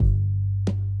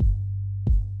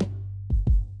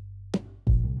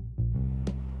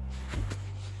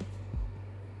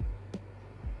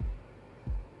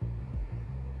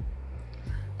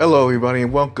Hello, everybody,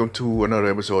 and welcome to another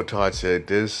episode of Todd Said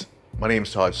This. My name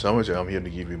is Todd Summers, and I'm here to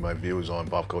give you my views on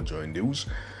pop culture and news.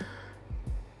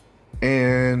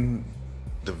 And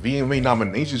the VMA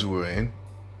nominations were in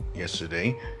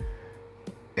yesterday,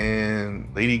 and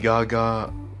Lady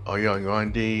Gaga, Ariana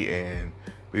Grande, and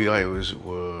Billie Eilish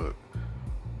were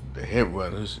the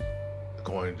headrunners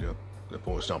according to the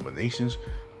first nominations,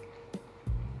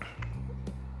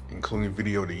 including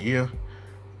Video of the Year.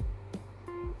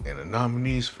 And the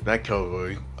nominees for that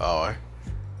category are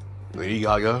Lady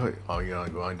Gaga,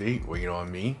 Ariana Grande, Waiting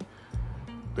on Me,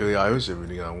 Billie Eilish,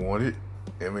 Everything I Wanted,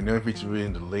 Eminem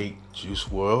featuring the late Juice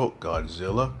WRLD,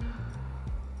 Godzilla,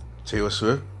 Taylor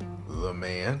Swift, The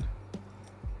Man,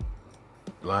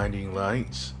 Blinding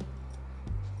Lights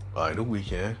by The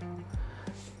Weeknd,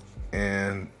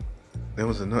 and there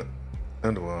was another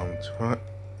one. I'm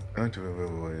trying to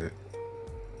remember what it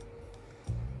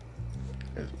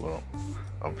as well.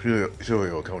 I'm sure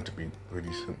it'll come to me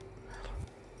pretty soon.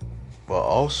 But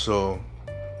also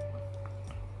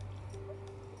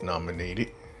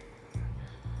nominated,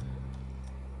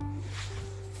 you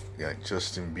got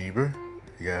Justin Bieber,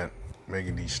 you got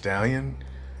Megan Thee Stallion,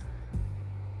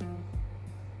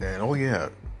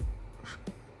 and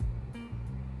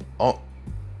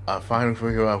I finally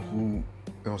figured out who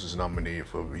else is nominated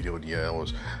for Video of the Year. It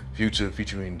was Future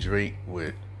featuring Drake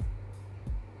with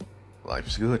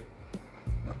Life's Good.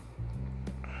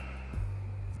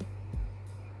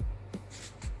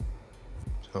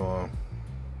 So,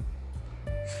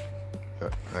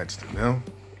 that's the now.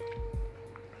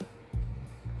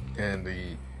 And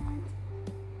the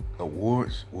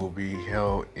awards will be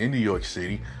held in New York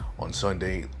City on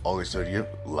Sunday, August 30th,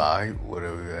 live,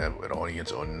 whether you have an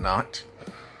audience or not.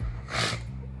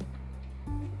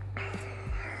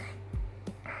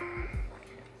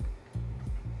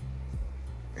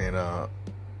 And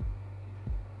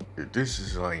if this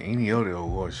is like any other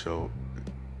award show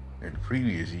in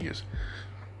previous years,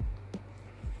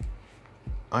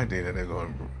 I think that they're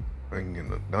going to bring in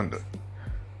the thunder.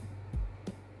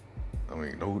 I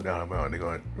mean, no doubt about it, they're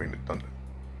going to bring the thunder.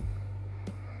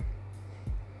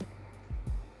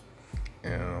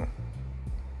 And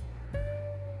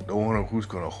don't know who's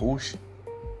going to host.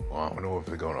 Well, I don't know if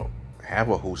they're going to have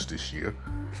a host this year.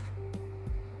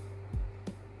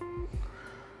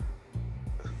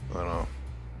 But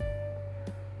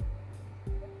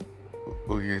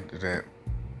we'll get to that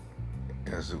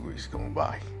as the weeks go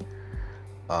by.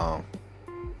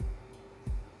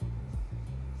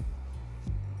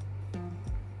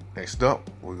 Next up,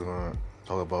 we're gonna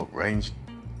talk about Range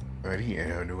Ready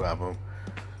and her new album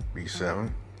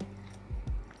B7.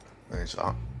 And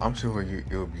I'm sure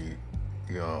it'll be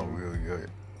really good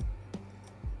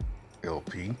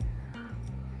LP.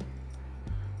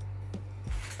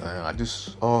 And I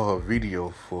just saw a video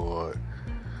for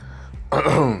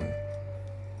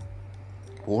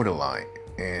Borderline,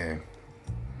 and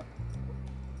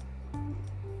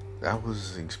that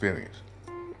was an experience.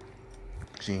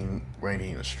 Seeing Randy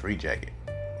in a straitjacket.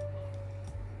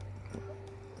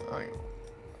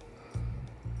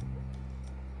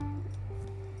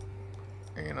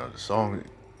 And the song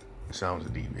sounds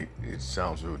deep. It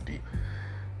sounds real deep.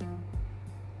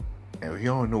 And we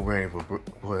all know Randy for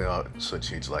putting out such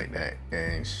hits like that.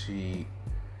 And she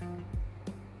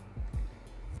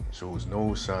shows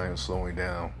no sign of slowing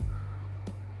down.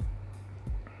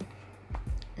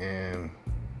 And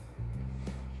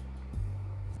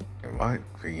in my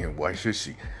opinion, why should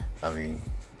she? I mean,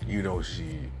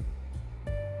 she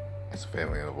has a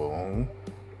family of her own.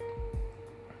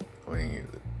 I mean,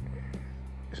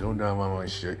 there's no doubt in my mind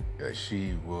that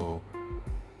she will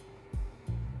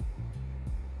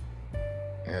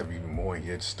have even more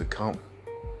hits to come.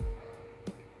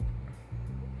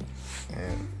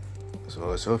 And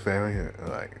so it's her family,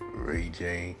 like Ray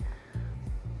J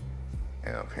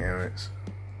and her parents.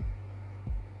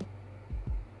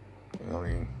 I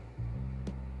mean,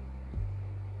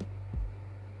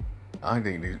 I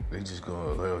think they're just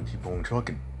gonna let her keep on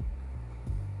trucking.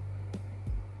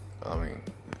 I mean,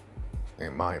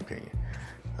 in my opinion.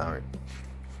 I mean,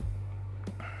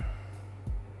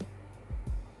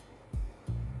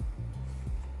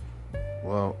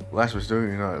 well, last but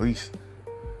certainly not least,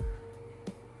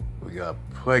 we got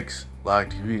Plex Live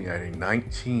TV adding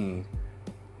 19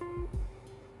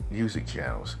 music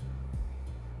channels.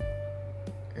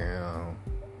 And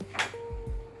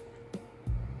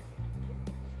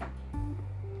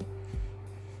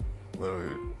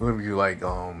whether you like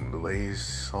the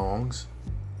latest songs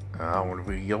on the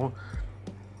video,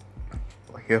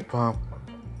 like hip hop,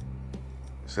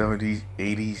 70s,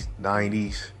 80s,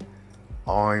 90s,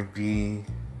 R&B,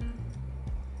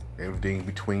 everything in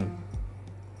between.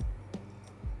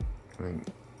 I mean,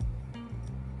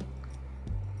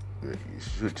 you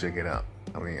should check it out.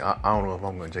 I mean, I don't know if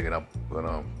I'm gonna check it out, but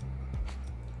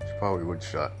it's probably worth a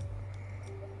shot.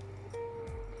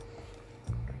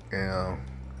 And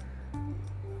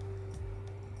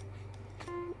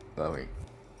I mean,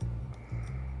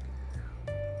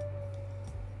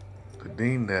 the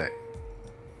thing that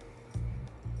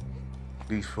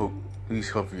these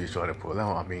companies try to pull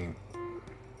out, I mean,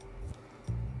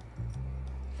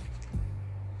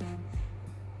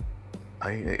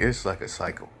 it's like a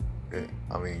cycle.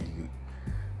 I mean,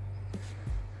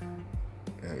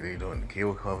 they're doing the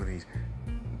cable companies,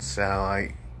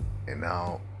 satellite, and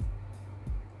now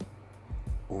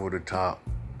over the top.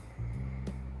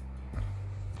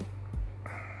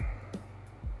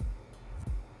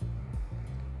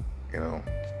 You know,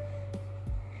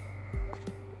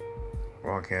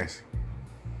 broadcasting.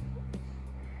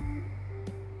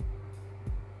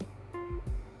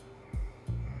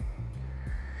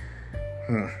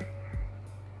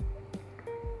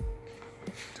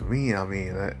 To me, I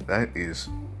mean, that is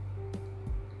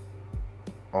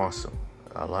awesome.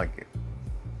 I like it.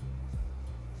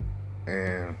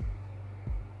 And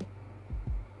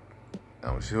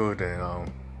I'm sure that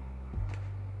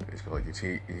it's going to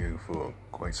continue for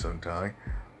quite some time.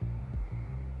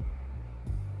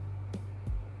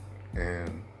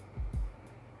 And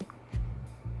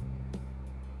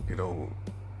you know,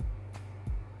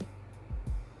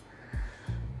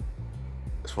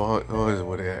 as far as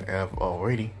what they have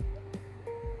already,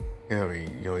 I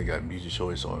mean, you know, you got music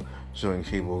shows on showing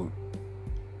cable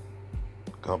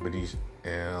companies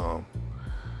and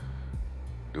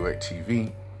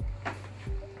DirecTV.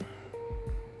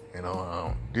 And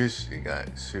on this, you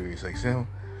got Sirius XM.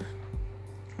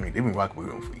 I mean, they've been rocking with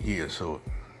them for years, so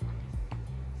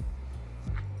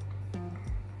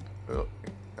I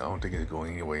don't think it's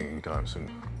going anywhere anytime soon.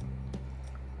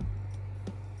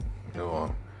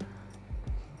 So,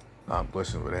 I'm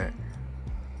blessed with that.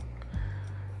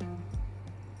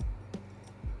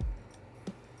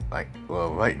 Like,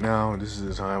 well, right now, this is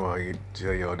the time where I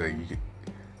tell y'all that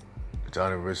the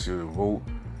time to register to vote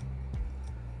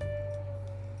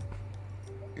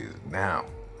is now.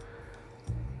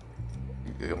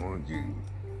 You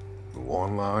go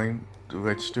online to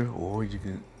register, or you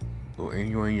can go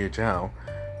anywhere in your town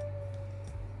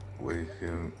where you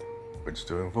can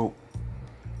register and vote.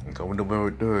 And coming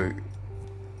November 3rd,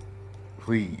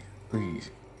 please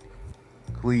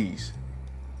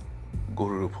go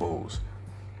to the polls.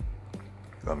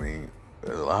 I mean,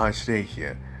 there's a lot at stake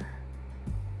here,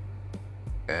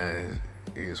 and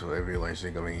it's for every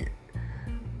election. I mean,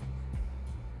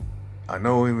 I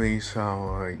know it may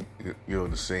sound like you're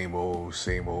the same old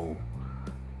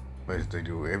as they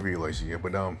do every election year,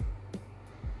 but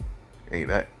hey,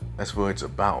 that's what it's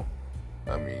about.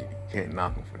 I mean, you can't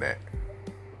knock them for that.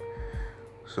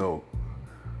 So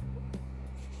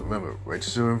remember,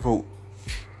 register and vote.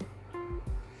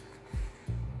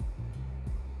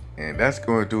 And that's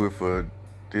going to do it for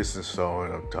this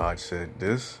installment of Todd Said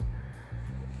This.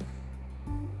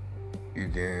 You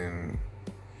can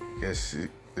guess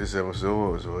this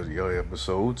episode or the other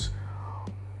episodes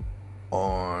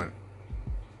on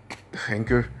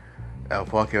Anchor, Apple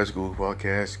Podcasts, Google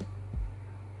Podcasts,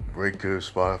 Breaker,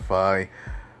 Spotify,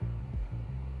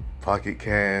 Pocket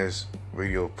Cast,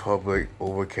 Radio Public,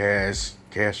 Overcast,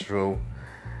 Castro,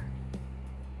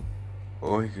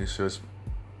 or you can search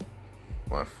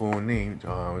my full name,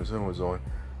 John Robinson, was on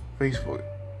Facebook,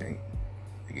 and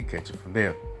you can catch it from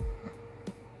there.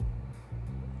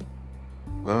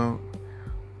 Well,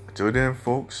 until then,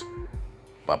 folks,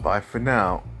 bye-bye for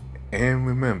now, and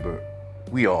remember,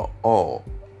 we are all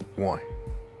one.